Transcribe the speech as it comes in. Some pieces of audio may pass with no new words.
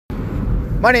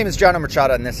My name is John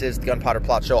Machado, and this is the Gunpowder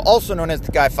Plot Show, also known as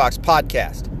the Guy Fawkes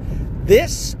Podcast.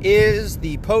 This is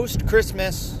the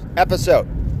post-Christmas episode.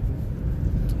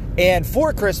 And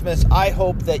for Christmas, I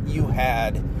hope that you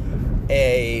had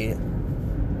a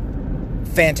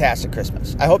fantastic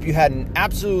Christmas. I hope you had an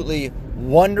absolutely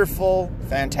wonderful,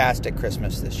 fantastic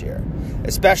Christmas this year.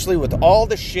 Especially with all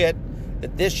the shit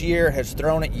that this year has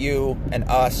thrown at you and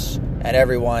us and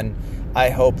everyone. I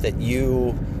hope that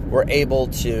you were able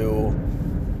to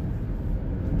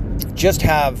just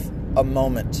have a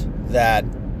moment that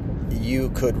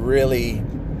you could really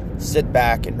sit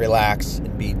back and relax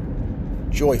and be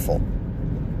joyful,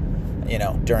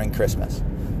 during Christmas.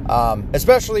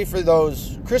 Especially for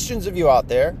those Christians of you out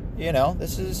there,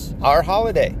 this is our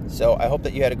holiday. So I hope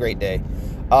that you had a great day.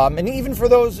 And even for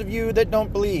those of you that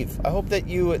don't believe, I hope that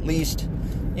you at least,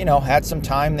 had some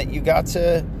time that you got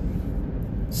to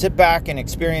sit back and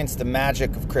experience the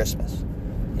magic of Christmas.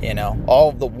 All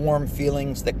of the warm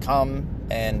feelings that come,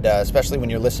 and especially when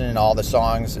you're listening to all the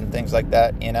songs and things like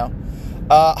that,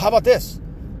 How about this?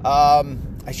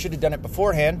 I should have done it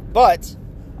beforehand, but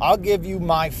I'll give you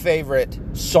my favorite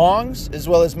songs as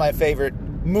well as my favorite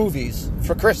movies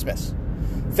for Christmas.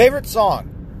 Favorite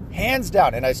song, hands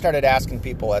down, and I started asking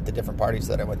people at the different parties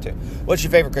that I went to, what's your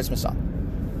favorite Christmas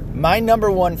song? My number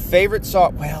one favorite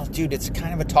song, well, dude, it's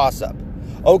kind of a toss-up.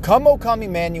 O Come,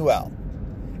 Emmanuel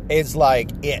is like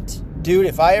it. Dude,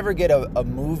 if I ever get a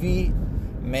movie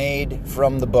made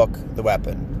from the book, The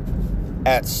Weapon,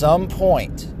 at some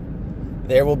point,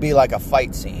 there will be like a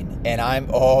fight scene. And I'm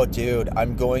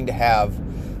going to have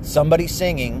somebody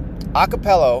singing a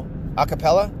cappella, O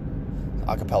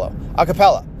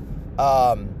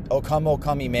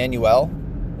Come, Emmanuel,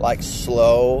 like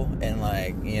slow and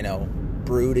like,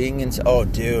 brooding. And oh,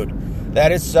 dude,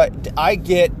 that is I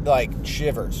get like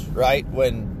shivers, right?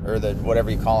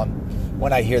 Whatever you call them,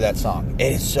 when I hear that song.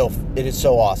 It is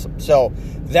so awesome. So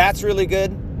that's really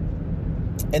good.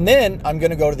 And then I'm going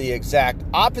to go to the exact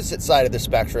opposite side of the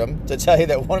spectrum to tell you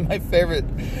that one of my favorite,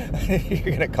 you're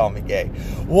going to call me gay,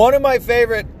 one of my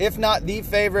favorite, if not the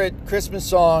favorite Christmas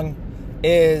song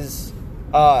is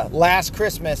Last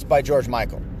Christmas by George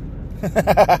Michael.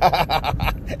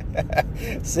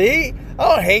 See?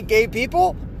 I don't hate gay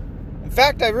people. In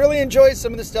fact, I really enjoy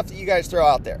some of the stuff that you guys throw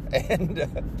out there.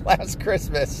 And Last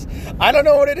Christmas, I don't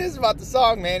know what it is about the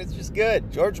song, man. It's just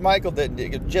good. George Michael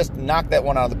just knocked that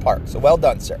one out of the park. So well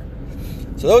done, sir.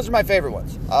 So those are my favorite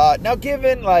ones. Now,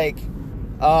 given Rocking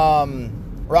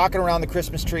Around the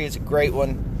Christmas Tree is a great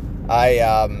one. I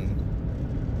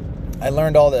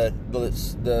learned all the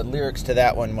lyrics to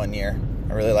that one year.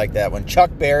 I really like that one. Chuck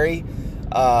Berry.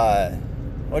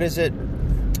 What is it?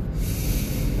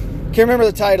 Can't remember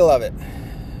the title of it.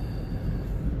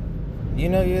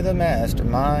 You're the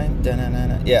mastermind.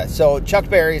 Da-na-na-na. Yeah, so Chuck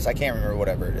Berry's, I can't remember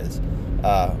whatever it is.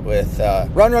 With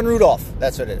Run Run Rudolph.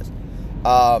 That's what it is.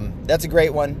 That's a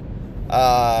great one.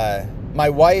 My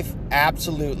wife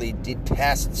absolutely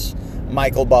detests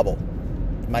Michael Bublé.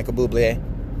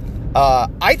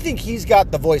 I think he's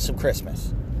got the voice of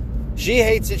Christmas. She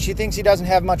hates it. She thinks he doesn't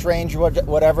have much range or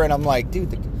whatever. And I'm like,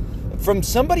 dude, from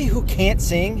somebody who can't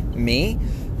sing, me,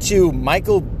 to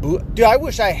dude, I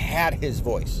wish I had his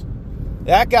voice.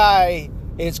 That guy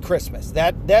is Christmas.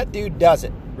 That dude does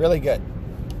it really good.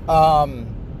 And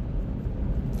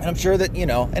I'm sure that,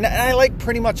 and I like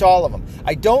pretty much all of them.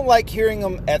 I don't like hearing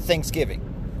them at Thanksgiving.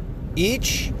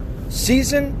 Each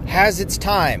season has its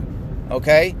time,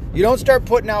 okay? You don't start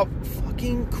putting out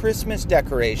fucking Christmas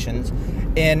decorations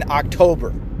in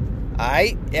October.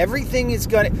 Everything is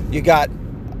you got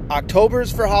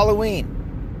October's for Halloween,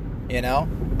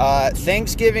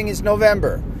 Thanksgiving is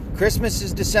November. Christmas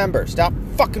is December. Stop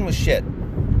fucking with shit.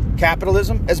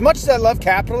 Capitalism. As much as I love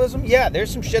capitalism, yeah, there's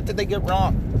some shit that they get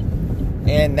wrong.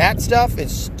 And that stuff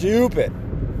is stupid.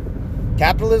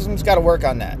 Capitalism's got to work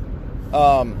on that.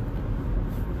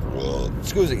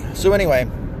 Excuse me. So anyway,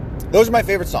 those are my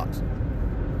favorite songs.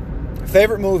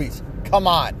 Favorite movies. Come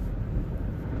on.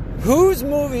 Whose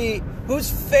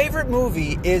favorite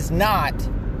movie is not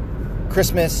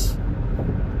Christmas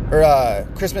or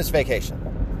Christmas Vacation?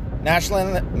 Can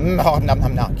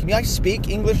you guys speak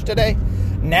English today?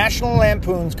 National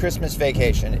Lampoon's Christmas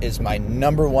Vacation is my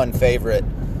number one favorite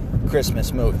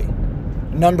Christmas movie.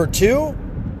 Number two,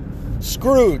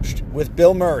 Scrooged with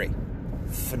Bill Murray.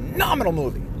 Phenomenal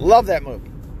movie. Love that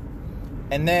movie.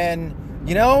 And then,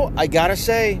 I gotta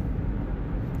say,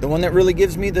 the one that really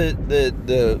gives me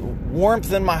the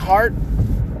warmth in my heart,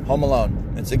 Home Alone.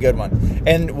 It's a good one.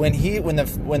 And when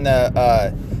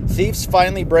the thieves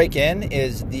finally break in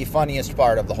is the funniest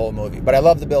part of the whole movie. But I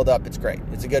love the build up. It's great.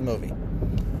 It's a good movie.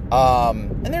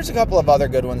 And there's a couple of other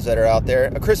good ones that are out there.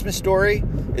 A Christmas Story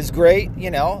is great.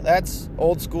 You know, that's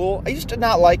old school. I used to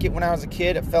not like it when I was a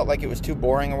kid. It felt like it was too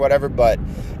boring or whatever, but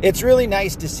it's really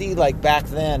nice to see, like, back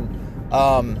then,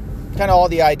 kind of all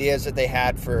the ideas that they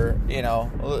had for, you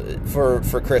know,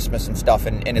 for Christmas and stuff.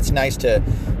 And it's nice to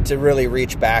really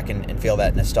reach back and feel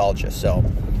that nostalgia. So,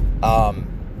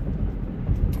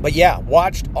 but yeah,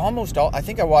 watched almost all. I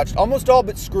think I watched almost all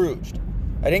but Scrooged.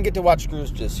 I didn't get to watch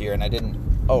Scrooged this year, and I didn't.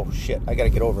 Oh shit! I gotta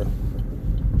get over it.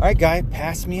 All right, guy,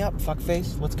 pass me up,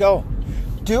 fuckface. Let's go,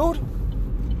 dude.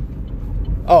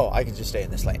 Oh, I can just stay in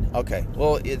this lane. Okay.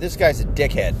 Well, this guy's a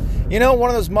dickhead. You know,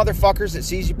 one of those motherfuckers that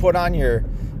sees you put on your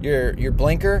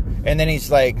blinker, and then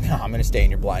he's like, "No, I'm gonna stay in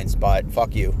your blind spot.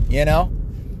 Fuck you." You know.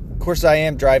 Of course, I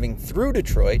am driving through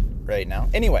Detroit right now.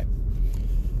 Anyway,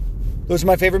 those are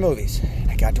my favorite movies.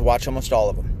 I got to watch almost all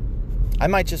of them. I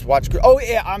might just watch... Oh,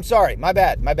 yeah, I'm sorry. My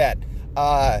bad.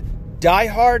 Die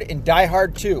Hard and Die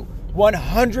Hard 2.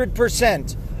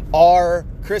 100% are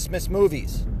Christmas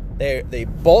movies. They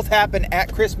both happen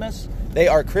at Christmas. They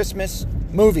are Christmas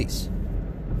movies.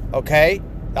 Okay?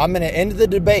 I'm going to end the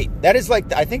debate. That is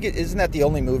like... I think isn't that the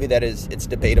only movie that it's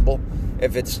debatable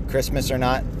if it's Christmas or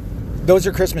not? Those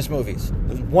are Christmas movies.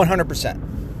 100%.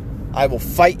 I will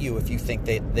fight you if you think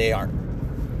they aren't.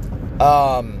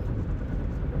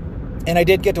 And I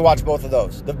did get to watch both of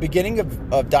those. The beginning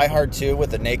of Die Hard 2 with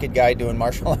the naked guy doing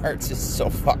martial arts is so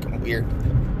fucking weird.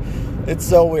 It's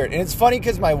so weird. And it's funny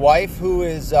because my wife, who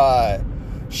is,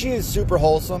 she is super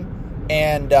wholesome,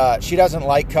 and she doesn't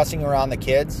like cussing around the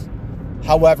kids.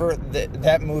 However,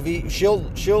 that movie,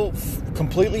 she'll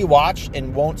completely watch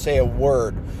and won't say a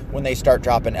word when they start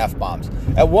dropping F-bombs.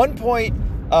 At one point,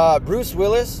 Bruce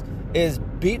Willis is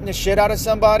beating the shit out of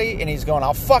somebody, and he's going,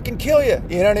 "I'll fucking kill you."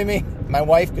 You know what I mean? My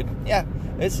wife could, yeah,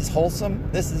 this is wholesome.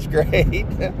 This is great.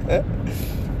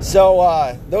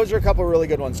 So, those are a couple of really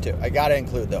good ones, too. I got to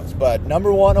include those. But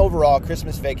number one overall,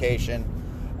 Christmas Vacation.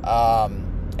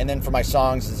 And then for my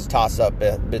songs, it's a toss-up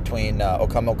between O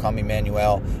Come, O Come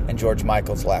Emmanuel and George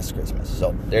Michael's Last Christmas.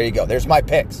 So, there you go. There's my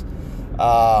picks.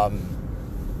 And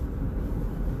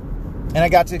I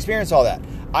got to experience all that.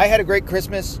 I had a great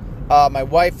Christmas. My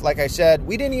wife, like I said,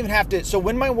 we didn't even have to. So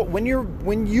when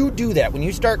you do that, when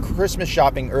you start Christmas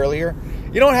shopping earlier,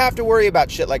 you don't have to worry about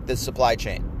shit like the supply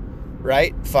chain,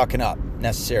 right? Fucking up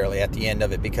necessarily at the end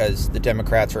of it because the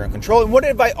Democrats are in control. And what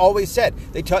have I always said?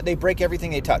 They break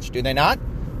everything they touch. Do they not?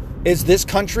 Is this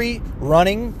country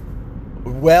running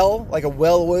well, like a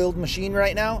well-oiled machine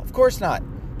right now? Of course not.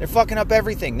 They're fucking up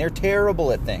everything. They're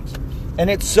terrible at things. And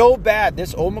it's so bad,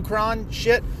 this Omicron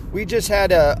shit. We just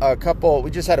had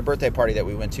a birthday party that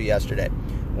we went to yesterday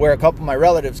where a couple of my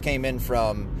relatives came in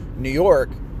from New York,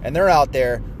 and they're out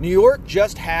there. New York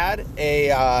just had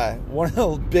one of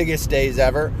the biggest days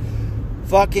ever.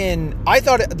 Fucking, I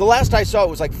thought, the last I saw it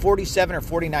was like 47 or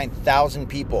 49,000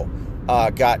 people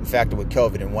got infected with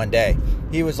COVID in one day.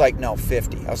 He was like, no,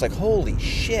 50. I was like, holy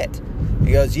shit.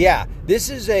 He goes, yeah, this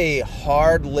is a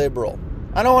hard liberal.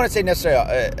 I don't want to say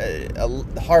necessarily a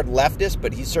hard leftist,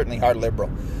 but he's certainly hard liberal.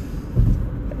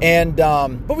 And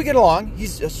but we get along.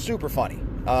 He's super funny.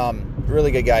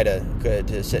 Really good guy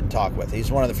to sit and talk with.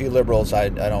 He's one of the few liberals I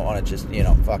don't want to just,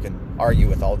 fucking argue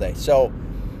with all day. So,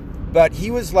 but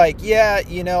he was like, yeah,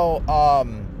 he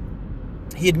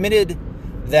admitted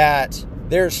that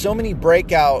there's so many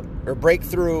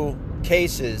breakthrough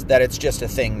cases that it's just a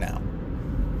thing now.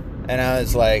 And I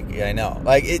was like, yeah, I know.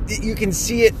 Like, you can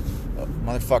see it. Oh,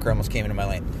 motherfucker almost came into my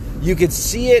lane. You could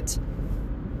see it.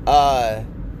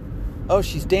 Oh,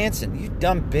 she's dancing. You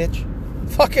dumb bitch.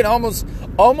 Fucking almost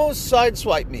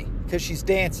sideswiped me because she's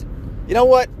dancing. You know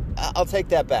what? I'll take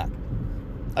that back.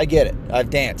 I get it. I've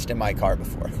danced in my car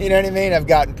before. You know what I mean? I've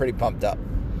gotten pretty pumped up.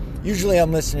 Usually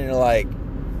I'm listening to like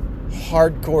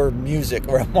hardcore music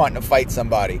where I'm wanting to fight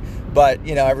somebody. But,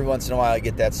 every once in a while I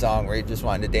get that song where you're just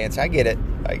wanting to dance. I get it.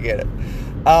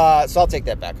 So I'll take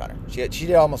that back on her. She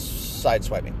did almost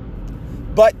sideswipe me.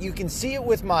 But you can see it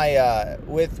with my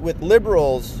with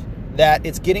liberals that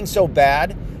it's getting so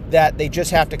bad that they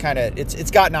just have to kind of,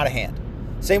 it's gotten out of hand.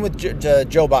 Same with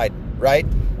Joe Biden, right?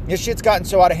 This shit's gotten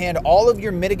so out of hand. All of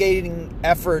your mitigating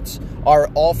efforts are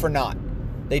all for naught.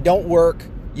 They don't work.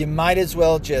 You might as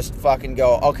well just fucking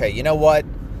go, okay, you know what?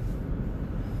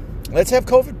 Let's have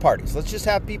COVID parties. Let's just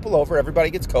have people over. Everybody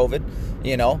gets COVID.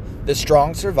 The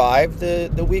strong survive.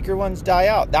 The weaker ones die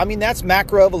out. I mean, that's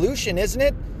macroevolution, isn't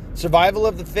it? Survival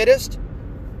of the fittest.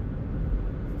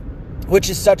 Which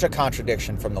is such a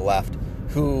contradiction from the left,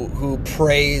 who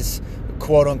praise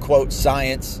quote-unquote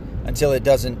science until it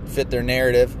doesn't fit their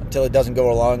narrative, until it doesn't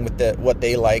go along with what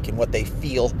they like and what they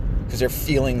feel, because their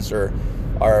feelings are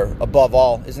are above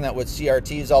all. Isn't that what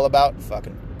CRT is all about?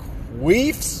 Fucking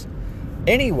queefs.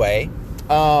 Anyway,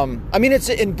 I mean,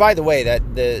 and by the way, that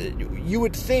you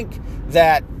would think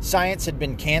that science had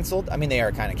been canceled. I mean, they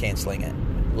are kind of canceling it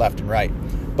left and right.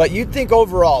 But you'd think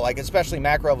overall, like especially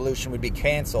macroevolution would be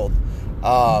canceled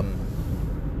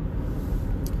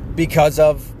because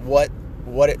of what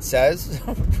it says,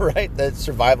 right? The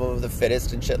survival of the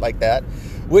fittest and shit like that,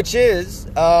 which is,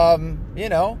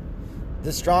 the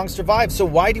strong survive. So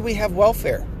why do we have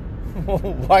welfare?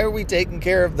 Why are we taking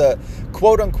care of the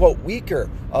quote-unquote weaker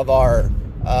of our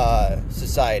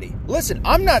society? Listen,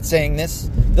 I'm not saying this.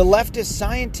 The leftist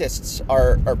scientists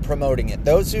are promoting it.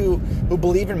 Those who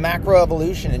believe in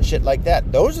macroevolution and shit like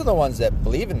that, those are the ones that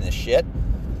believe in this shit,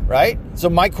 right? So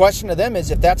my question to them is,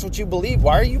 if that's what you believe,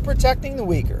 why are you protecting the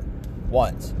weaker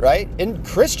ones, right? In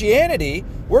Christianity,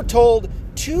 we're told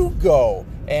to go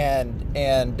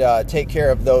and take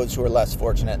care of those who are less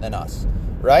fortunate than us,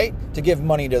 right? To give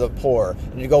money to the poor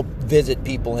and to go visit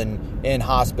people in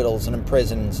hospitals and in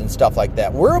prisons and stuff like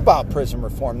that. We're about prison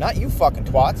reform, not you fucking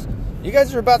twats. You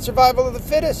guys are about survival of the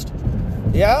fittest.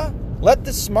 Yeah? Let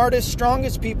the smartest,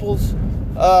 strongest peoples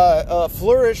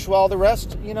flourish while the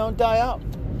rest, die out.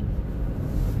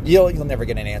 You'll never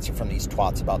get an answer from these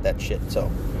twats about that shit.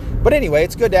 So, but anyway,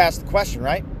 it's good to ask the question,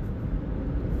 right?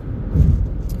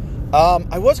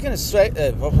 I was gonna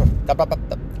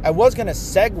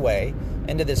segue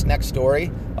into this next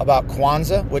story about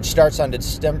Kwanzaa, which starts on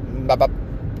December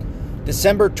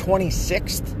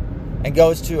 26th and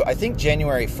goes to, I think,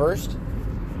 January 1st.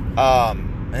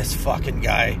 This fucking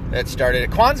guy that started it.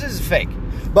 Kwanzaa is fake.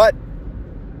 But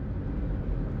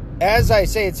as I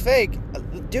say it's fake,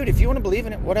 dude, if you want to believe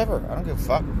in it, whatever. I don't give a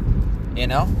fuck. I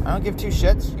don't give two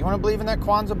shits. You want to believe in that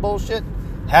Kwanzaa bullshit?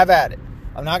 Have at it.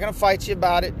 I'm not going to fight you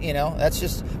about it, that's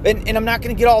just, and I'm not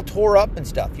going to get all tore up and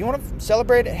stuff. You want to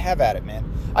celebrate it? Have at it, man.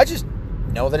 I just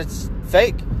know that it's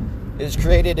fake. It was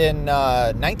created in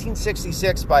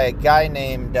 1966 by a guy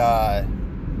named,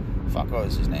 what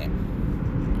was his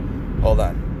name? Hold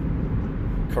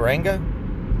on. Karenga?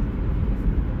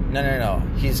 No.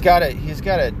 He's got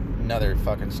another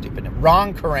fucking stupid name.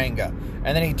 Ron Karenga.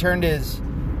 And then he turned his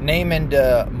name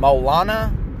into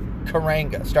Maulana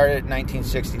Karenga. Started in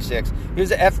 1966. He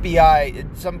was an FBI.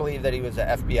 Some believe that he was an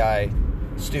FBI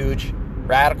stooge,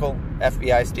 radical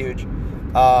FBI stooge.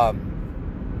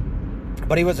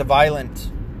 But he was a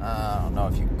violent. I don't know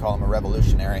if you can call him a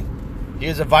revolutionary. He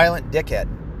was a violent dickhead.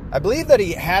 I believe that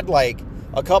he had like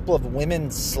a couple of women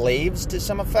slaves to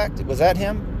some effect. Was that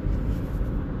him?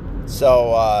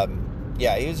 So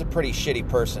yeah, he was a pretty shitty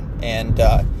person, and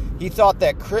he thought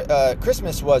that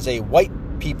Christmas was a white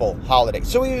people holiday.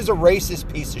 So he was a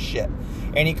racist piece of shit,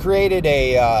 and he created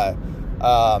a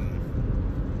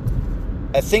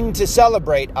thing to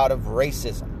celebrate out of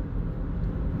racism.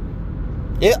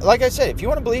 Yeah, like I said, if you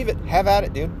want to believe it, have at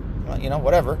it, dude.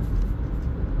 Whatever.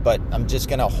 But I'm just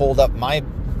gonna hold up my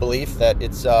belief that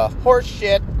it's horse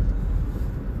shit.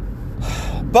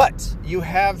 But you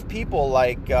have people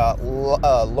like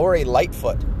Lori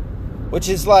Lightfoot, which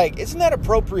is like, isn't that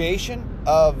appropriation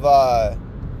of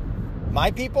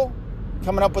my people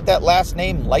coming up with that last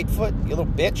name, Lightfoot? You little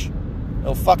bitch.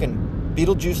 Little fucking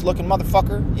Beetlejuice-looking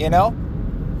motherfucker,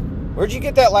 Where'd you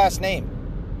get that last name?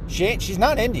 She's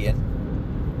not Indian.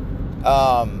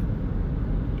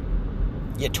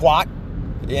 You twat,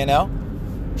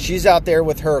 She's out there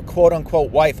with her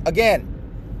quote-unquote wife. Again,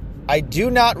 I do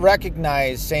not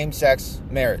recognize same-sex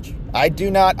marriage. I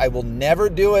do not. I will never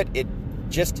do it.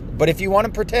 But if you want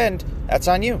to pretend, that's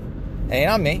on you. It ain't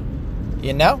on me.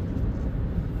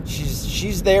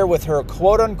 She's there with her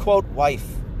quote-unquote wife.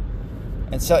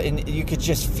 And so you could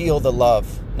just feel the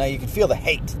love. Now, you can feel the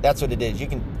hate. That's what it is. You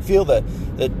can feel the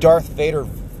Darth Vader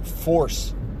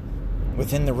force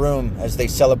within the room as they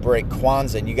celebrate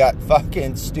Kwanzaa. And you got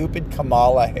fucking stupid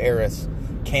Camel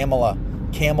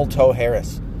Toe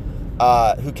Harris,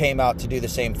 who came out to do the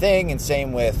same thing. And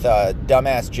same with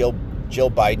dumbass Jill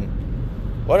Biden.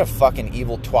 What a fucking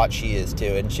evil twat she is, too,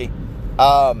 isn't she?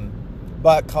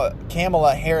 But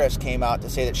Kamala Harris came out to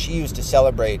say that she used to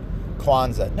celebrate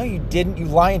Kwanzaa. No, you didn't, you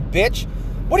lying bitch.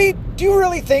 Do you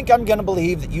really think I'm going to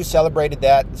believe that you celebrated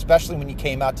that, especially when you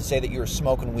came out to say that you were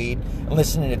smoking weed and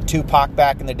listening to Tupac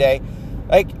back in the day?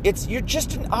 Like, you're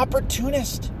just an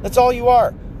opportunist. That's all you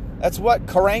are. That's what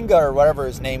Karenga or whatever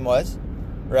his name was,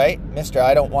 right? Mister,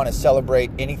 I don't want to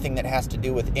celebrate anything that has to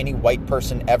do with any white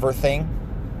person ever thing.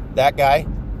 That guy.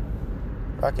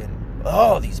 Fucking,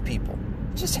 these people.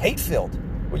 Just hate-filled.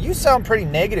 Well, you sound pretty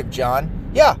negative, John.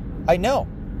 Yeah, I know.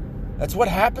 That's what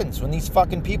happens when these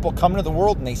fucking people come into the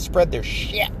world and they spread their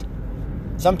shit.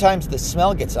 Sometimes the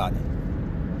smell gets on you.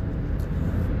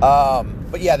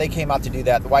 But yeah, they came out to do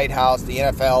that. The White House, the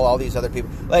NFL, all these other people.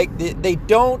 Like, they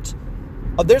don't...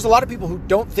 there's a lot of people who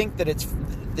don't think that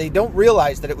they don't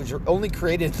realize that it was only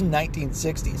created in the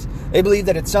 1960s. They believe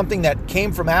that it's something that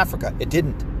came from Africa. It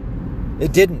didn't.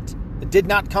 It didn't. It did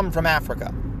not come from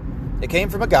Africa. It came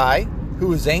from a guy who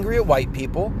was angry at white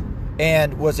people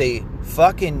and was a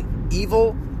fucking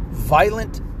evil,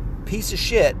 violent piece of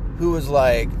shit who was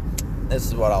like, this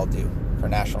is what I'll do for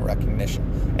national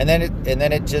recognition. And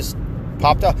then it just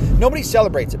popped off. Nobody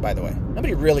celebrates it, by the way.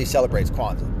 Nobody really celebrates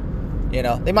Kwanzaa. You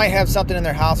know, they might have something in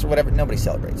their house or whatever. Nobody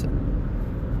celebrates it.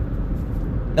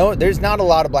 No, there's not a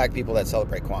lot of black people that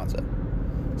celebrate Kwanzaa.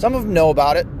 Some of them know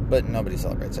about it, but nobody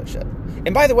celebrates that shit.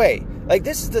 And by the way, like,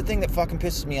 this is the thing that fucking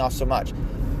pisses me off so much.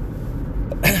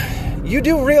 You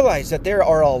do realize that there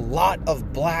are a lot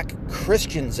of black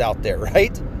Christians out there,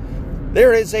 right?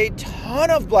 There is a ton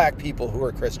of black people who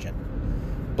are Christian.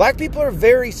 Black people are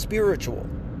very spiritual.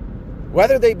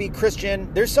 Whether they be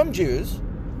Christian, there's some Jews.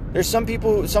 There's some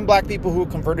black people who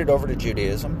converted over to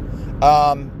Judaism.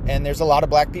 And there's a lot of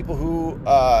black people who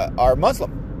are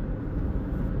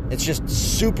Muslim. It's just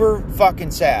super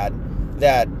fucking sad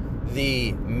that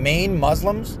the main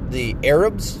Muslims, the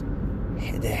Arabs,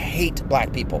 they hate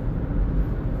black people.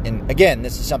 And again,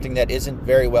 this is something that isn't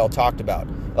very well talked about.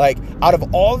 Like, out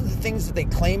of all the things that they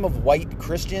claim of white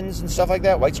Christians and stuff like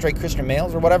that, white straight Christian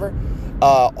males or whatever,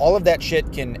 all of that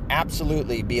shit can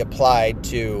absolutely be applied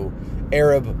to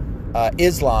Arab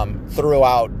Islam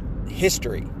throughout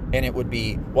history. And it would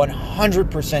be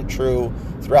 100% true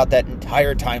throughout that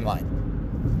entire timeline.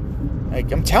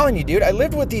 Like, I'm telling you, dude, I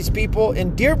lived with these people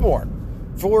in Dearborn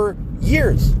for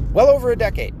years, well over a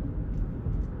decade.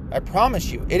 I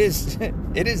promise you, it is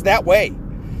that way.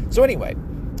 So anyway,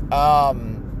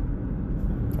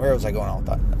 where was I going on with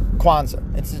that?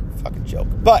 Kwanzaa. It's a fucking joke.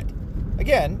 But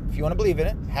again, if you want to believe in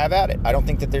it, have at it. I don't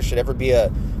think that there should ever be a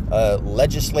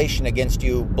legislation against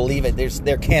you. Believe it.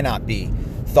 There cannot be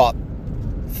thought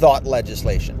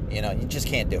legislation. You know, you just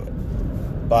can't do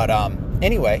it. But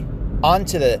anyway, on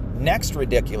to the next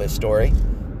ridiculous story. In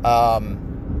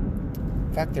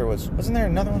fact, wasn't there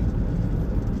another one?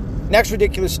 Next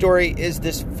ridiculous story is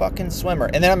this fucking swimmer.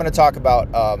 And then I'm going to talk about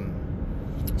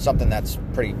something that's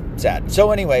pretty sad.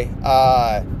 So anyway,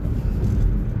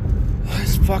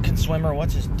 this fucking swimmer,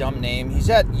 what's his dumb name? He's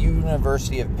at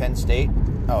University of Penn State.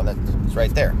 Oh, that's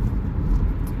right there.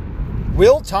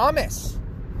 Will Thomas.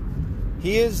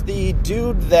 He is the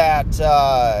dude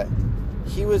that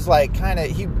he was like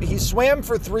he swam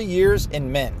for 3 years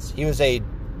in men's. He was a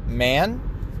man.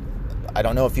 I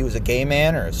don't know if he was a gay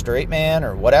man or a straight man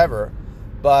or whatever,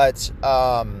 but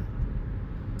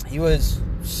he was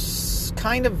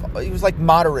like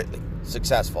moderately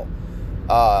successful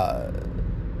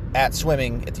at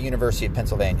swimming at the University of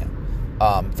Pennsylvania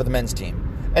for the men's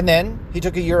team. And then he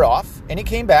took a year off and he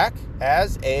came back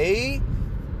as a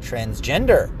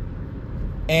transgender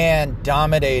and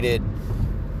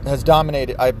has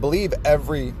dominated, I believe,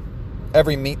 every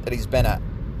meet that he's been at.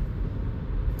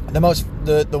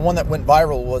 The one that went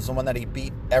viral was the one that he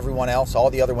beat everyone else, all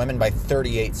the other women, by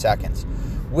 38 seconds,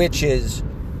 which is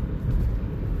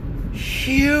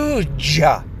huge.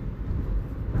 That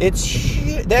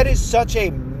is such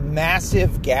a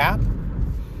massive gap.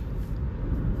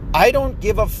 I don't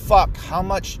give a fuck how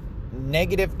much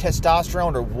negative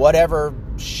testosterone or whatever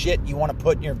shit you want to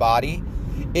put in your body.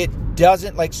 It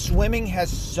doesn't, like, swimming has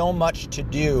so much to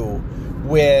do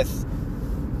with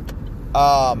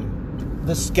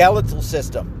the skeletal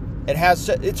system.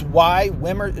 It's why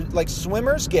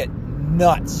swimmers get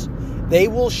nuts. They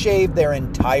will shave their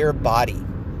entire body,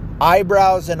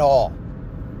 eyebrows and all.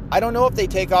 I don't know if they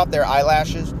take off their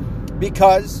eyelashes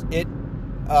because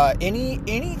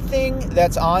anything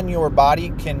that's on your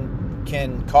body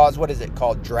can cause, what is it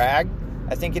called, drag?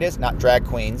 I think it is, not drag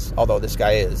queens, although this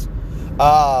guy is.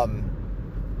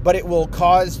 But it will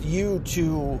cause you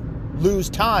to lose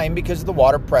time because of the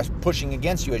water pushing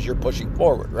against you as you're pushing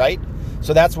forward, right?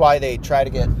 So that's why they try to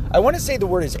get... I want to say the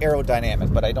word is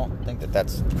aerodynamic, but I don't think that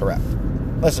that's correct.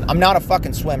 Listen, I'm not a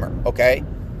fucking swimmer, okay?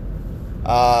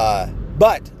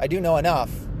 But I do know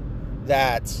enough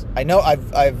that I know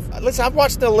I've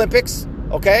watched the Olympics,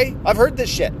 okay? I've heard this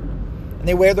shit. And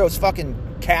they wear those fucking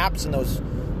caps and those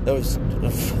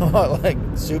like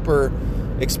super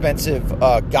expensive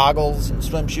goggles and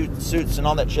swimsuits and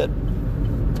all that shit.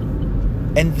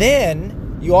 And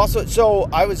then you also... So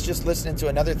I was just listening to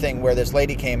another thing where this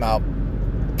lady came out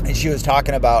and she was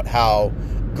talking about how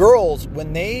girls,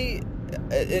 when they...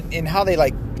 in how they,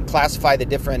 like, classify the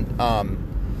different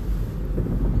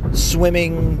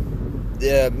swimming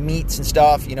meets and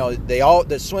stuff, you know,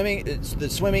 the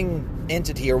swimming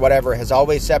entity or whatever has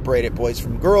always separated boys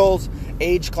from girls,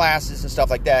 age classes and stuff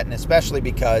like that. And especially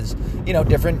because,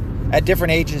 at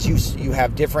different ages, you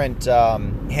have different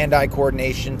hand-eye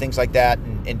coordination, things like that,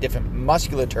 and different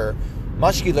musculature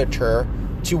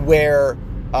to where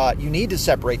you need to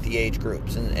separate the age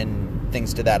groups and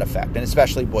things to that effect. And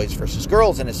especially boys versus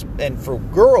girls. And for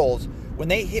girls, when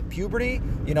they hit puberty,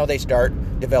 they start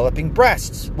developing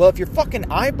breasts. Well, if your fucking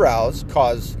eyebrows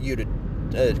cause you to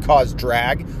cause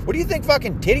drag, what do you think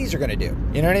fucking titties are going to do?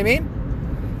 You know what I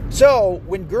mean? So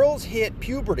when girls hit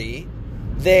puberty,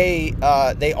 they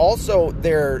also,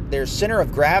 their center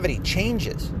of gravity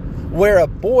changes, where a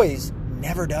boy's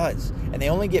never does. And they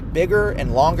only get bigger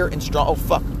and longer and strong. Oh,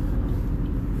 fuck.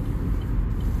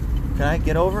 Can I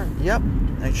get over? Yep,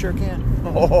 I sure can.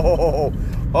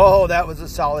 Oh, that was a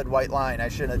solid white line. I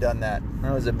shouldn't have done that.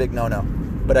 That was a big no-no,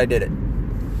 but I did it.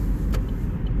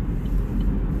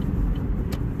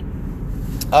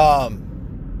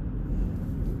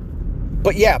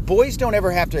 But yeah, boys don't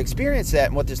ever have to experience that.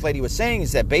 And what this lady was saying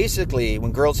is that basically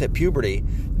when girls hit puberty,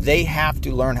 they have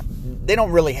to learn. They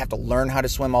don't really have to learn how to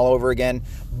swim all over again,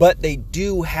 but they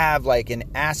do have like an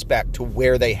aspect to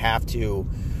where they have to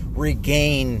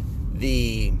regain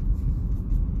the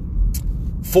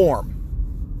form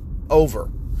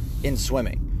over in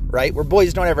swimming, right? Where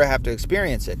boys don't ever have to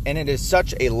experience it. And it is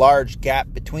such a large gap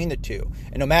between the two.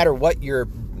 And no matter what your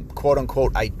quote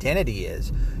unquote identity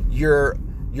is, your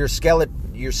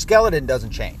skeleton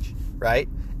doesn't change, right?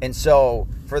 And so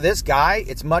for this guy,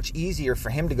 it's much easier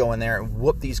for him to go in there and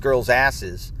whoop these girls'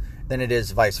 asses than it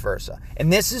is vice versa.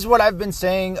 And this is what I've been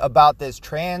saying about this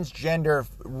transgender,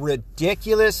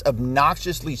 ridiculous,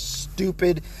 obnoxiously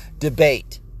stupid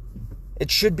debate. It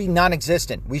should be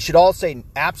non-existent. We should all say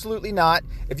absolutely not.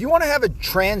 If you want to have a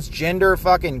transgender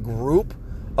fucking group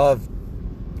of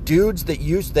dudes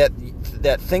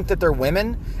that think that they're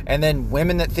women, and then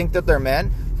women that think that they're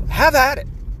men, have at it.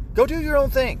 Go do your own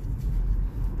thing.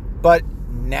 But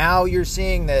now you're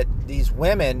seeing that these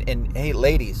women, and hey,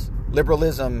 ladies,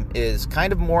 liberalism is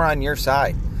kind of more on your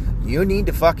side. You need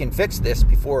to fucking fix this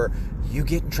before you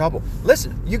get in trouble.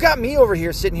 Listen, you got me over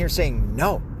here sitting here saying,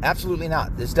 no, absolutely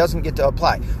not. This doesn't get to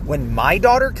apply. When my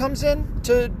daughter comes in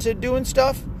to doing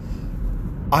stuff,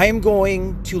 I am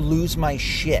going to lose my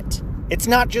shit. It's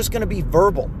not just going to be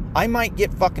verbal. I might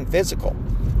get fucking physical.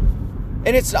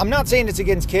 And I'm not saying it's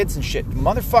against kids and shit.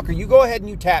 Motherfucker, you go ahead and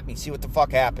you tap me. See what the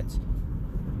fuck happens.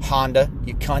 Honda,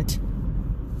 you cunt.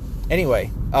 Anyway,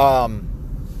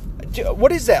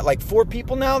 what is that? Like 4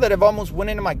 people now that have almost went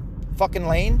into my fucking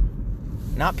lane?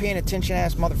 Not paying attention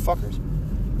ass motherfuckers.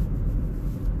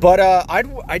 But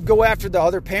I'd go after the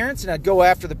other parents, and I'd go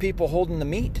after the people holding the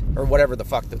meat, or whatever the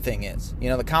fuck the thing is.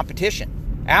 The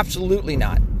competition. Absolutely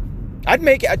not. I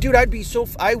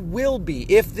will be,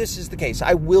 if this is the case,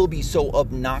 I will be so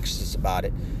obnoxious about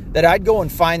it that I'd go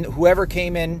and find whoever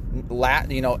came in,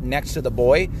 next to the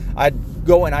boy. I'd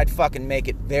go and I'd fucking make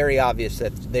it very obvious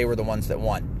that they were the ones that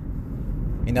won.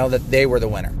 That they were the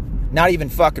winner. Not even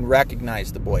fucking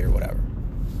recognize the boy or whatever.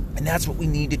 And that's what we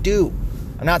need to do.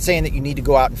 I'm not saying that you need to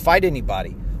go out and fight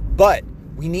anybody, but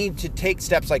we need to take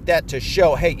steps like that to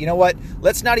show, hey, you know what?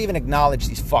 Let's not even acknowledge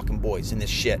these fucking boys in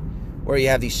this shit. Where you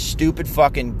have these stupid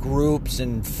fucking groups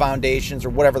and foundations or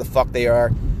whatever the fuck they are,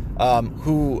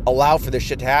 who allow for this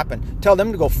shit to happen. Tell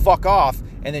them to go fuck off,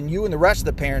 and then you and the rest of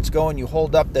the parents go and you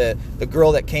hold up the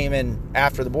girl that came in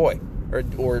after the boy, or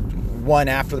one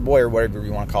after the boy, or whatever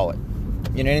you want to call it.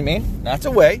 You know what I mean? That's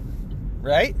a way,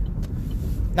 right?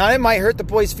 Now, it might hurt the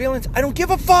boy's feelings. I don't give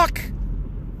a fuck.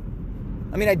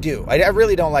 I mean, I do. I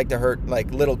really don't like to hurt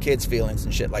like little kids' feelings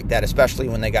and shit like that, especially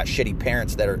when they got shitty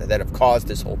parents that have caused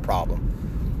this whole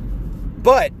problem.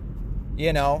 But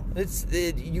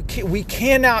we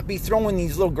cannot be throwing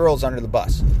these little girls under the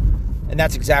bus, and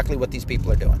that's exactly what these people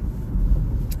are doing.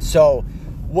 So,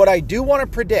 what I do want to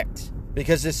predict,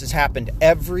 because this has happened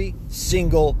every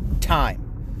single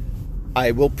time,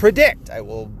 I will predict. I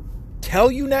will tell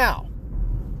you now.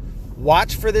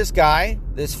 Watch for this guy,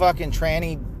 this fucking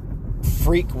tranny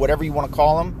freak, whatever you want to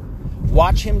call him.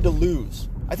 Watch him to lose.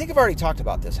 I think I've already talked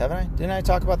about this, haven't I? Didn't I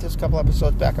talk about this a couple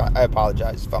episodes back? I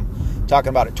apologize if I'm talking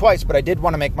about it twice, but I did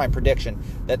want to make my prediction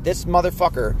that this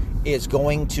motherfucker is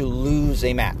going to lose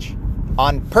a match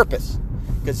on purpose,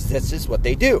 because this is what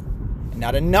they do. And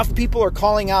not enough people are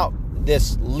calling out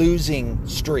this losing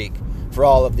streak for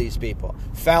all of these people.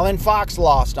 Fallon Fox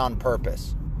lost on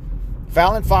purpose.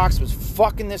 Fallon Fox was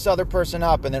fucking this other person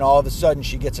up, and then all of a sudden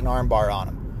she gets an armbar on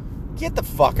him. Get the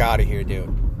fuck out of here,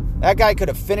 dude. That guy could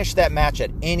have finished that match at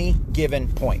any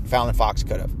given point. Fallon Fox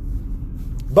could have.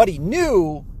 But he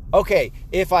knew, okay,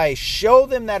 if I show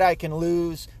them that I can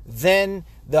lose, then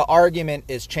the argument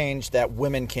is changed that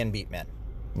women can beat men.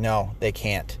 No, they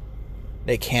can't.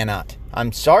 They cannot.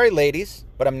 I'm sorry, ladies,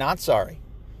 but I'm not sorry.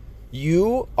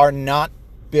 You are not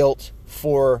built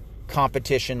for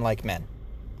competition like men.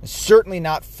 Certainly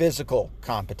not physical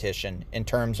competition in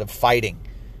terms of fighting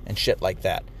and shit like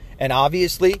that. And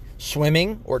obviously,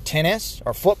 swimming or tennis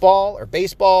or football or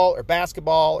baseball or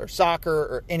basketball or soccer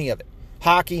or any of it.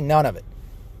 Hockey, none of it.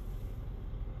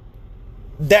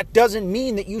 That doesn't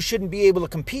mean that you shouldn't be able to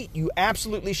compete. You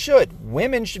absolutely should.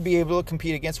 Women should be able to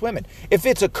compete against women. If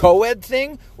it's a co-ed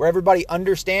thing where everybody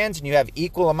understands and you have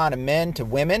equal amount of men to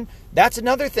women, that's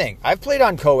another thing. I've played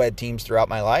on co-ed teams throughout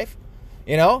my life,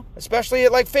 you know, especially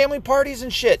at like family parties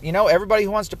and shit. You know, everybody who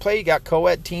wants to play, you got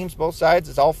co-ed teams, both sides.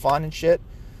 It's all fun and shit,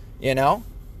 you know.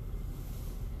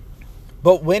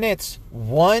 But when it's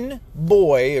one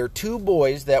boy or two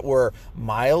boys that were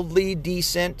mildly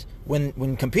decent,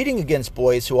 when competing against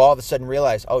boys who all of a sudden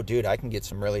realize, oh, dude, I can get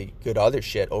some really good other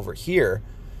shit over here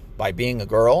by being a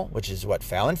girl, which is what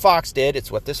Fallon Fox did.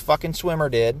 It's what this fucking swimmer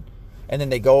did. And then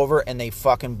they go over and they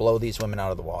fucking blow these women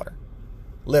out of the water.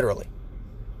 Literally.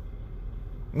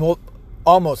 Well,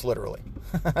 almost literally.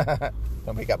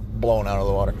 Somebody got blown out of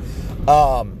the water.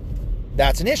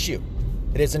 That's an issue.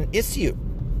 It is an issue.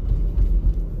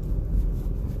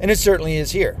 And it certainly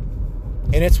is here.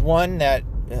 And it's one that,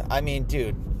 I mean,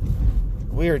 dude,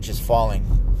 we are just falling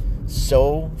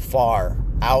so far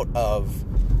out of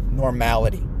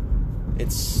normality.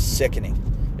 It's sickening.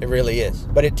 It really is.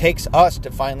 But it takes us to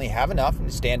finally have enough and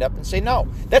to stand up and say no.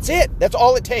 That's it. That's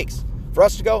all it takes. For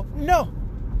us to go, no,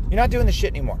 you're not doing this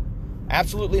shit anymore.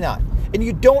 Absolutely not. And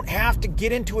you don't have to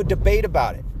get into a debate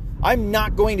about it. I'm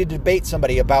not going to debate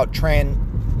somebody about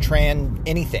trans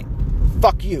anything.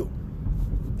 Fuck you.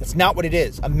 That's not what it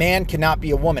is. A man cannot be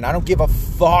a woman. I don't give a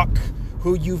fuck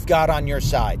who you've got on your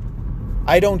side.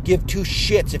 I don't give two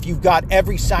shits if you've got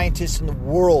every scientist in the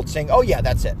world saying, oh yeah,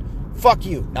 that's it. Fuck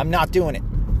you. I'm not doing it.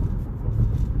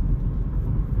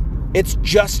 It's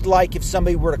just like if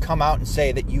somebody were to come out and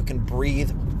say that you can breathe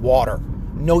water.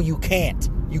 No, you can't.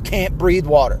 You can't breathe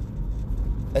water.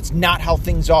 That's not how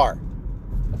things are.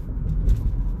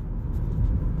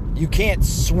 You can't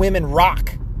swim in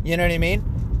rock. You know what I mean?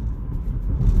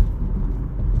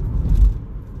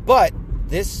 But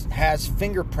this has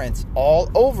fingerprints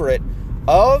all over it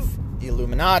of the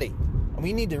Illuminati. And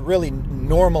we need to really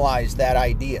normalize that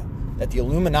idea that the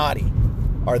Illuminati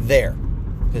are there.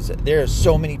 Because there are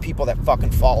so many people that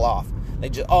fucking fall off. They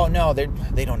just, oh no, they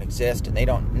don't exist and they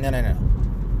don't, no.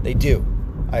 They do.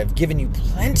 I have given you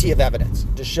plenty of evidence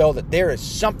to show that there is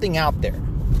something out there.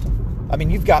 I mean,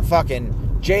 you've got fucking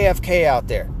JFK out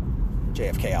there.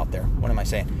 What am I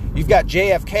saying? You've got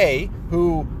JFK,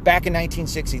 who back in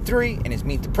 1963 in his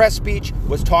Meet the Press speech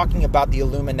was talking about the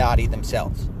Illuminati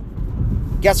themselves.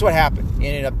 Guess what happened? He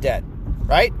ended up dead,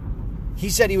 right? He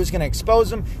said he was going to expose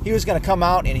them. He was going to come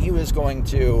out and he was going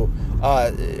to,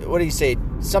 what did he say?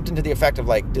 Something to the effect of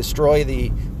like destroy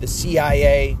the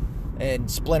CIA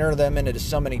and splinter them into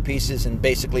so many pieces and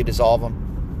basically dissolve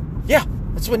them. Yeah,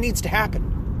 that's what needs to happen.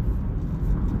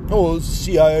 Oh, it was the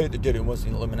CIA that did it. It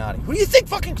wasn't the Illuminati. Who do you think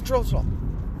fucking controls it all?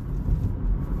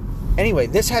 Anyway,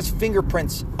 this has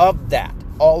fingerprints of that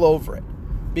all over it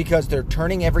because they're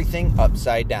turning everything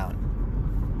upside down.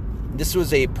 This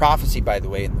was a prophecy, by the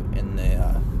way, in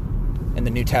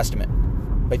the New Testament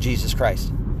by Jesus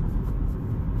Christ.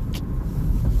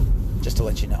 Just to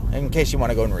let you know, in case you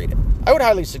want to go and read it. I would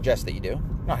highly suggest that you do.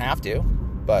 You don't have to,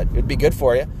 but it would be good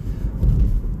for you.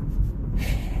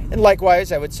 And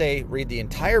likewise, I would say read the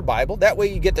entire Bible. That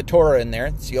way you get the Torah in there.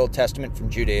 It's the Old Testament from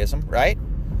Judaism, right?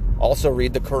 Also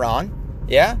read the Quran.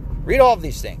 Yeah? Read all of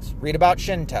these things. Read about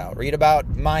Shinto. Read about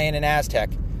Mayan and Aztec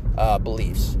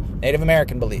beliefs. Native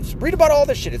American beliefs. Read about all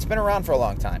this shit. It's been around for a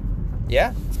long time.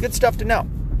 Yeah? It's good stuff to know.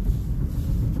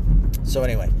 So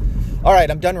anyway. All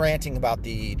right, I'm done ranting about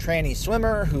the tranny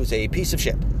swimmer who's a piece of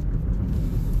shit.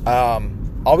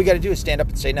 All we got to do is stand up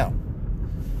and say no.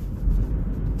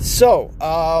 So,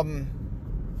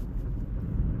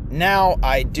 now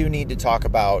I do need to talk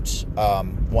about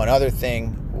one other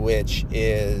thing, which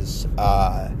is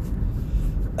I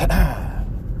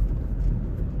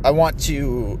want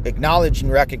to acknowledge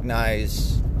and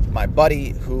recognize my buddy,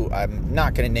 who I'm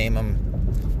not going to name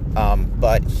him,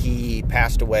 but he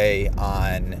passed away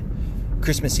on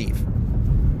Christmas Eve.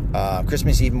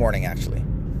 Christmas Eve morning, actually.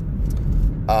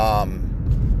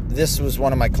 This was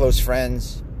one of my close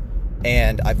friends,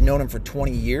 and I've known him for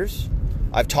 20 years.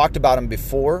 I've talked about him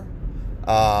before.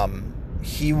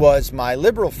 He was my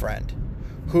liberal friend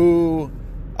who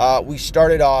we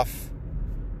started off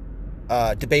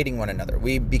debating one another.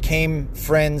 We became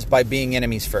friends by being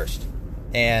enemies first.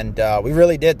 And we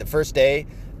really did. The first day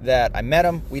that I met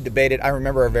him, we debated. I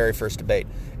remember our very first debate.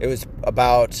 It was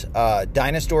about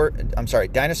dinosaurs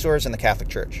in the Catholic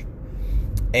Church.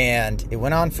 And it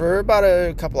went on for about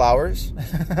a couple hours,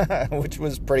 which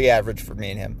was pretty average for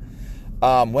me and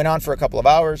him. Went on for a couple of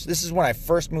hours. This is when I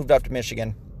first moved up to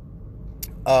Michigan.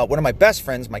 One of my best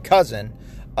friends, my cousin,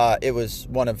 it was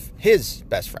one of his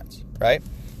best friends, right?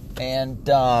 And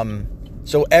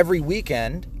so every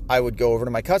weekend, I would go over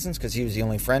to my cousin's because he was the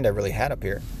only friend I really had up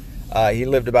here. He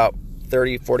lived about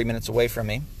 30, 40 minutes away from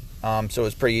me. So it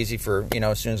was pretty easy for,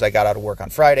 as soon as I got out of work on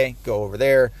Friday, go over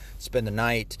there, spend the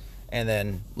night, and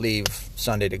then leave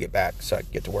Sunday to get back so I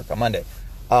could get to work on Monday.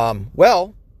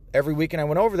 Well, every weekend I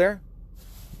went over there,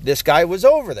 this guy was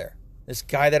over there. This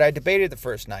guy that I debated the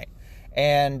first night.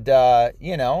 And,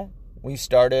 we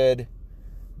started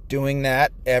doing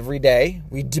that every day.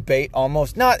 We debate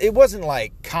it wasn't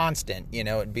like constant,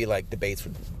 it'd be like debates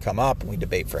would come up and we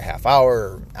debate for a half hour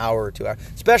or an hour or 2 hours,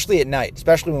 especially at night,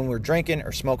 especially when we were drinking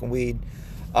or smoking weed.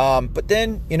 But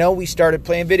then, we started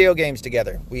playing video games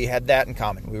together. We had that in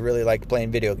common. We really liked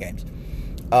playing video games.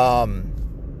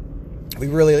 We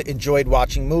really enjoyed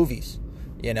watching movies,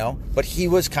 but he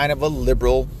was kind of a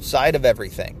liberal side of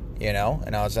everything, and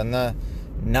I was on the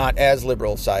not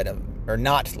liberal side of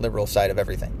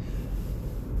everything.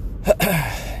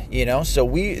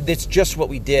 So it's just what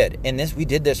we did. And we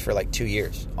did this for like 2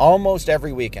 years, almost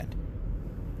every weekend,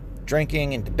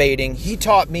 drinking and debating. He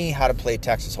taught me how to play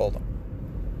Texas Hold'em,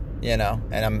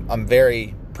 and I'm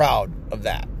very proud of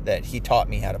that he taught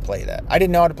me how to play that. I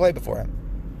didn't know how to play before him.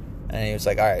 And he was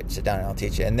like, all right, sit down and I'll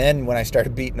teach you. And then when I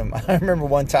started beating him, I remember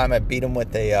one time I beat him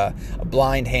with a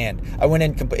blind hand. I went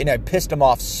in and I pissed him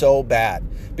off so bad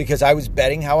because I was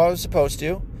betting how I was supposed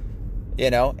to,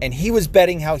 and he was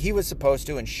betting how he was supposed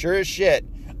to. And sure as shit,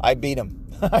 I beat him.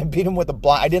 I beat him with a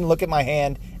blind. I didn't look at my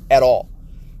hand at all.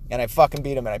 And I fucking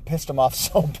beat him and I pissed him off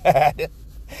so bad.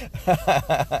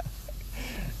 That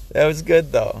was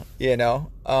good though,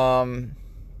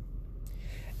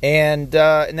 And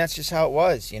that's just how it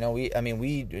was,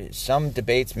 some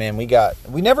debates, man, we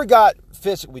never got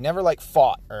physical, we never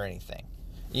fought or anything.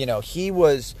 He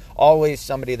was always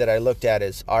somebody that I looked at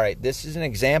as, all right, this is an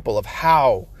example of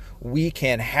how we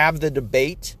can have the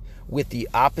debate with the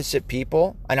opposite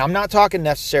people. And I'm not talking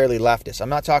necessarily leftists. I'm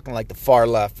not talking like the far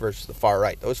left versus the far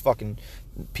right. Those fucking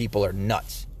people are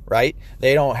nuts, right?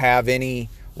 They don't have any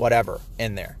whatever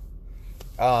in there.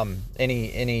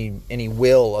 Any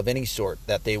will of any sort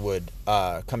that they would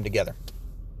come together.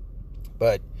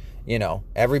 But,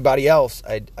 everybody else,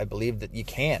 I believe that you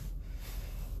can.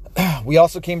 We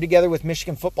also came together with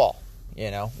Michigan football.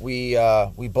 We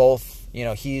both,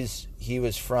 he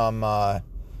was from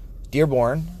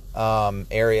Dearborn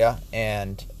area,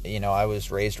 and, I was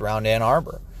raised around Ann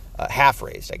Arbor, half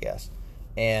raised, I guess.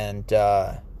 And,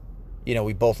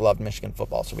 we both loved Michigan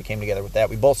football, so we came together with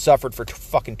that. We both suffered for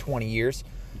fucking 20 years,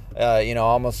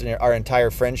 almost our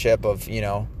entire friendship of,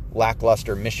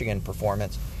 lackluster Michigan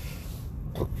performance.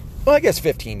 Well, I guess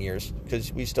 15 years,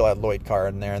 because we still had Lloyd Carr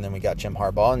in there, and then we got Jim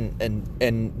Harbaugh.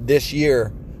 And this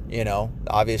year,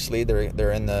 obviously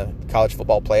they're in the college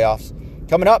football playoffs.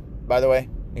 Coming up, by the way,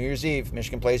 New Year's Eve,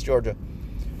 Michigan plays Georgia.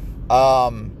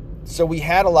 So we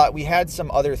had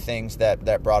some other things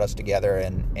that brought us together,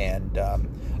 and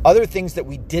other things that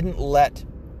we didn't let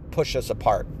push us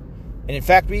apart. And in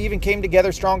fact, we even came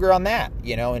together stronger on that,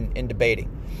 in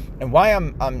debating. And why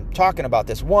I'm talking about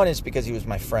this, one is because he was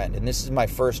my friend, and this is my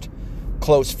first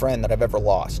close friend that I've ever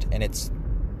lost, and it's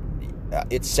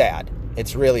sad.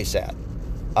 It's really sad.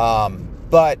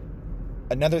 But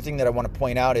another thing that I want to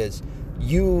point out is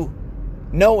you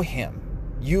know him.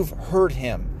 You've heard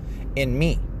him in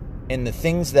me, in the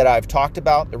things that I've talked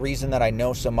about, the reason that I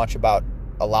know so much about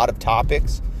a lot of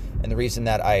topics, and the reason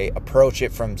that I approach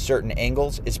it from certain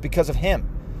angles is because of him.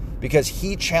 Because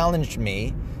he challenged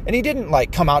me, and he didn't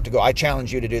come out to go, I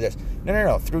challenge you to do this.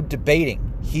 No. Through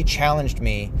debating, he challenged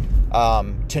me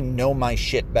to know my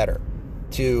shit better,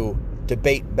 to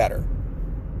debate better,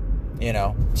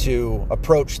 to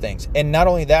approach things. And not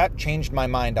only that, changed my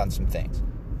mind on some things.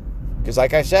 Because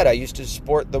like I said, I used to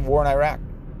support the war in Iraq,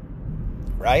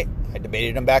 right? I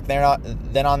debated him back then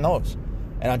on those,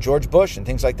 and on George Bush and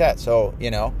things like that. So,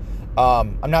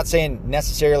 I'm not saying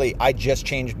necessarily I just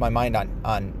changed my mind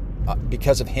on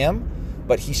because of him,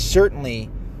 but he certainly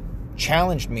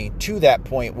challenged me to that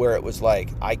point where it was like,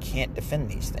 I can't defend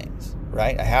these things,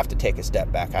 right? I have to take a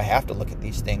step back. I have to look at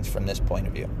these things from this point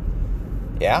of view.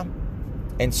 Yeah?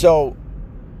 And so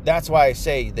that's why I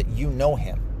say that you know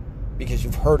him, because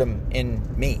you've heard him in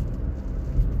me.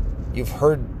 You've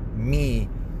heard me,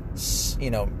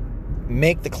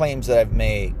 make the claims that I've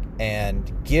made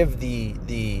and give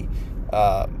the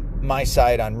my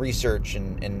side on research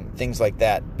and things like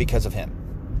that because of him.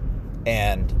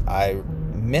 And I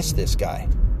miss this guy.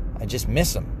 I just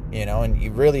miss him, and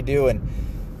you really do. And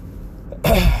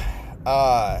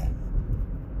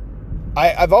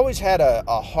I've always had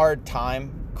a hard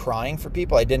time crying for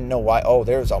people. I didn't know why. Oh,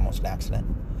 there was almost an accident.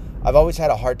 I've always had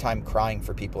a hard time crying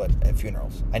for people at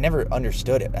funerals. I never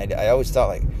understood it. I always thought,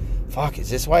 like, fuck,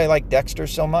 is this why I like Dexter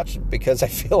so much? Because I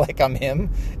feel like I'm him,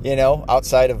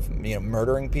 outside of,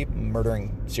 murdering people,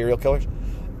 murdering serial killers.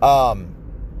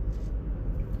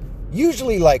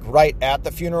 Usually, like, right at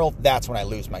the funeral, that's when I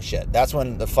lose my shit. That's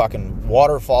when the fucking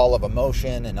waterfall of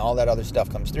emotion and all that other stuff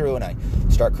comes through, and I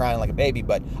start crying like a baby.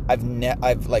 But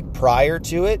I've like, prior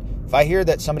to it, if I hear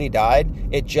that somebody died,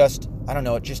 it just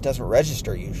doesn't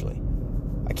register usually.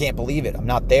 I can't believe it. I'm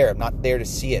not there. I'm not there to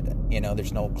see it.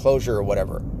 There's no closure or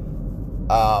whatever.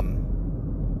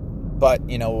 But,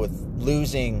 with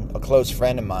losing a close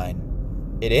friend of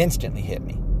mine, it instantly hit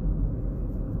me.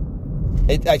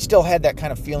 I still had that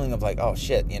kind of feeling of like, oh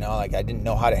shit, like I didn't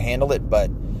know how to handle it, but,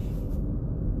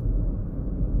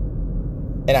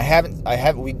 and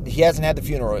he hasn't had the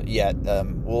funeral yet.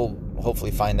 We'll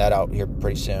hopefully find that out here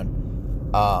pretty soon.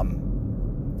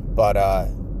 But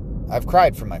I've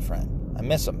cried for my friend. I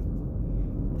miss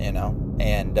him,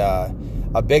 and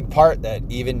a big part that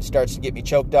even starts to get me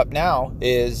choked up now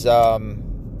is 2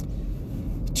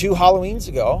 Halloweens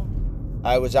ago,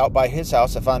 I was out by his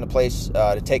house. I found a place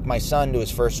to take my son to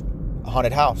his first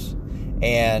haunted house,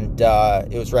 and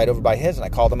it was right over by his, and I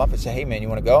called him up and said, hey man, you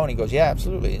want to go? And he goes, yeah,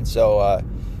 absolutely. And so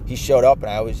he showed up,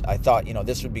 and I thought,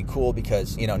 this would be cool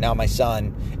because, now my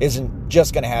son isn't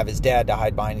just going to have his dad to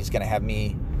hide behind. He's going to have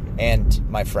me and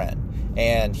my friend.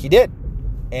 And he did.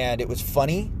 And it was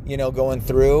funny, going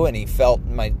through, and he felt,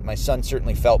 my son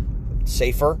certainly felt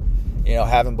safer,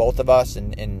 having both of us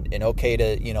and okay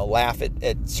to, laugh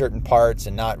at certain parts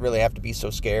and not really have to be so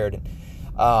scared.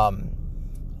 And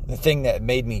the thing that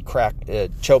made me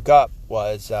choke up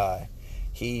was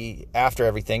he, after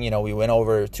everything, we went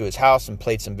over to his house and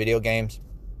played some video games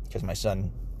because my son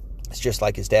is just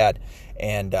like his dad.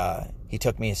 And he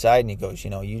took me aside and he goes,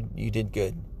 you did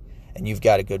good, and you've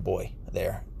got a good boy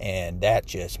there. And that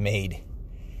just made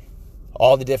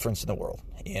all the difference in the world,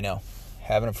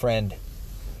 having a friend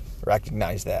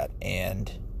recognize that.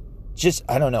 And just,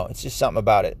 I don't know, it's just something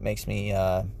about it makes me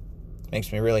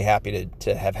really happy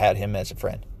to have had him as a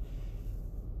friend.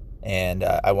 And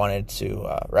I wanted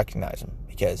to recognize him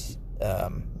because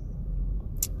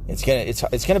it's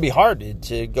gonna be hard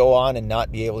to go on and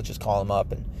not be able to just call him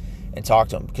up and talk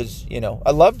to him, because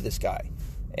I loved this guy,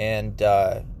 and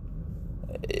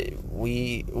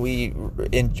we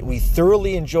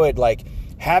thoroughly enjoyed, like,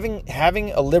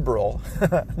 having a liberal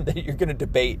that you're going to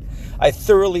debate. I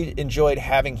thoroughly enjoyed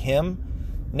having him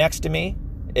next to me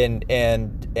and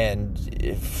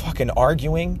fucking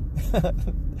arguing.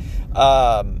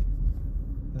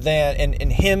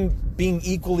 And him being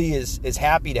equally as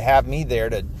happy to have me there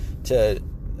to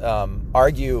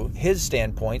argue his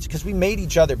standpoints, because we made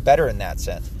each other better in that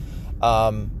sense.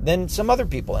 Than some other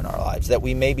people in our lives that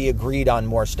we maybe agreed on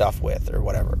more stuff with or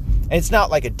whatever. And it's not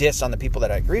like a diss on the people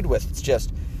that I agreed with. It's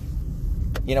just,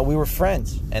 we were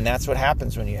friends, and that's what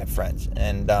happens when you have friends.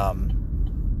 And,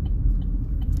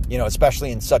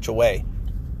 especially in such a way,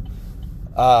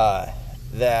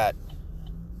 that,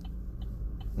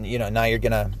 now you're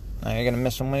gonna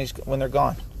miss them when they're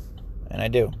gone. And I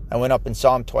do. I went up and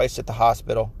saw him twice at the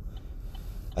hospital.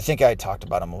 I think I talked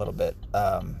about him a little bit.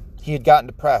 He had gotten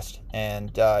depressed,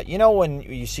 and when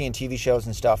you see in TV shows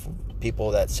and stuff, people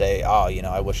that say, oh,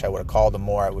 I wish I would have called him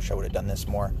more, I wish I would have done this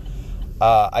more.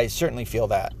 I certainly feel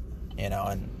that,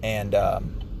 and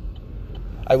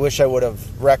I wish I would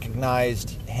have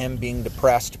recognized him being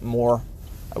depressed more.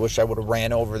 I wish I would have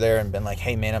ran over there and been like,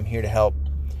 hey man, I'm here to help.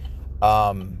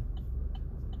 I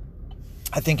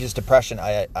think his depression,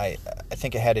 I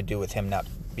think it had to do with him not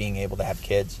being able to have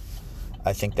kids.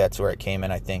 I think that's where it came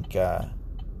in. I think,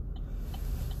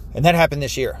 and that happened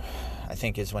this year, I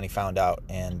think, is when he found out.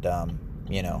 And,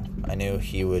 I knew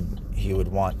he would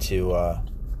want to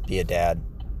be a dad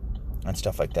and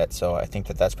stuff like that. So I think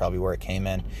that's probably where it came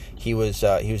in. He was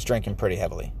drinking pretty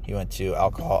heavily. He went to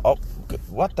alcohol. Oh,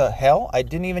 what the hell? I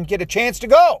didn't even get a chance to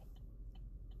go.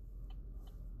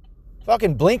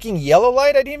 Fucking blinking yellow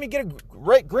light. I didn't even get a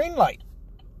green light.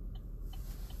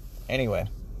 Anyway,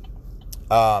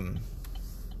 how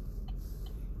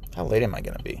late am I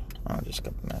going to be? Oh, just a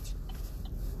couple minutes.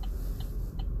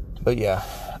 But yeah,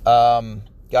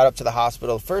 got up to the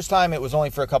hospital. First time it was only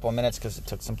for a couple of minutes because it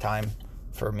took some time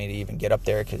for me to even get up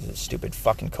there because of the stupid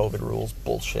fucking COVID rules.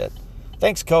 Bullshit.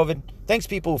 Thanks, COVID. Thanks,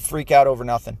 people who freak out over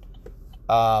nothing.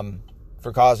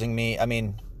 For causing me,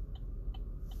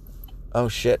 oh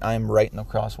shit, I am right in the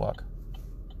crosswalk.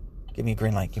 Give me a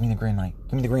green light. Give me the green light.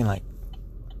 Give me the green light.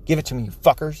 Give it to me, you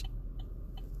fuckers.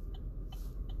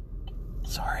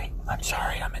 Sorry. I'm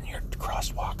sorry. I'm in your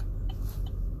crosswalk.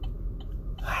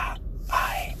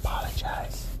 I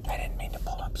apologize. I didn't mean to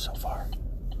pull up so far.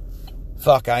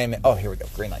 Fuck, I am... Oh, here we go.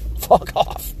 Green light. Fuck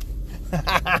off.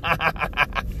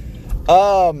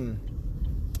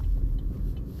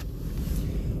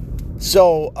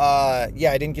 So, I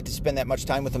didn't get to spend that much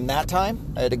time with him that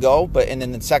time. I had to go. And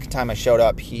then the second time I showed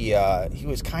up, he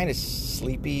was kind of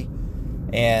sleepy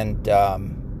and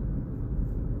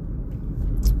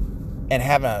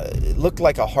it looked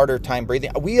like a harder time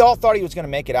breathing. We all thought he was going to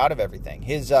make it out of everything.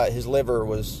 His liver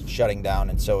was shutting down,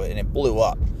 and it blew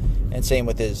up. And same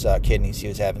with his kidneys. He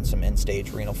was having some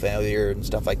end-stage renal failure and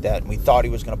stuff like that. And we thought he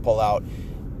was going to pull out.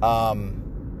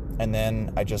 And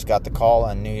then I just got the call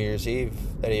on New Year's Eve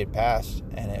that he had passed,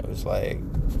 and it was like,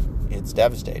 it's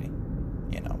devastating.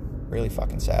 Really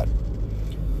fucking sad.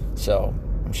 So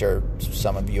I'm sure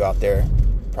some of you out there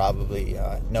probably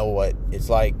know what it's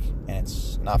like, and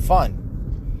it's not fun.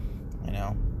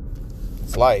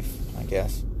 It's life, I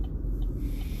guess.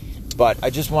 But I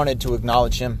just wanted to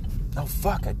acknowledge him. Oh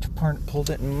fuck! I pulled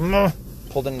it in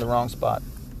the wrong spot.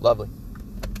 Lovely.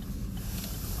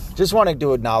 Just wanted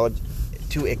to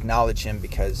acknowledge him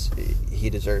because he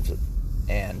deserves it,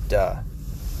 and I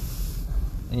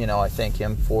thank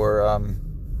him for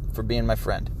being my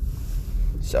friend.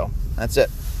 So that's it.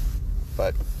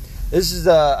 But this is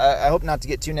I hope not to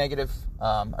get too negative.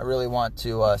 I really want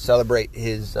to celebrate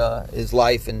his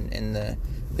life and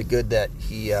the good that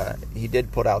he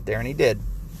did put out there, and he did.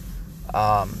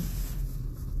 And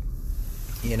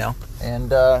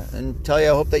tell you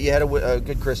I hope that you had a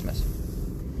good Christmas.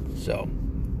 So,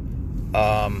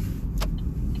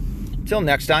 till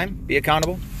next time, be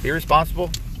accountable, be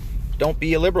responsible, don't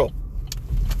be a liberal.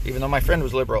 Even though my friend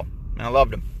was liberal, and I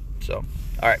loved him. So,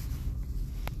 all right.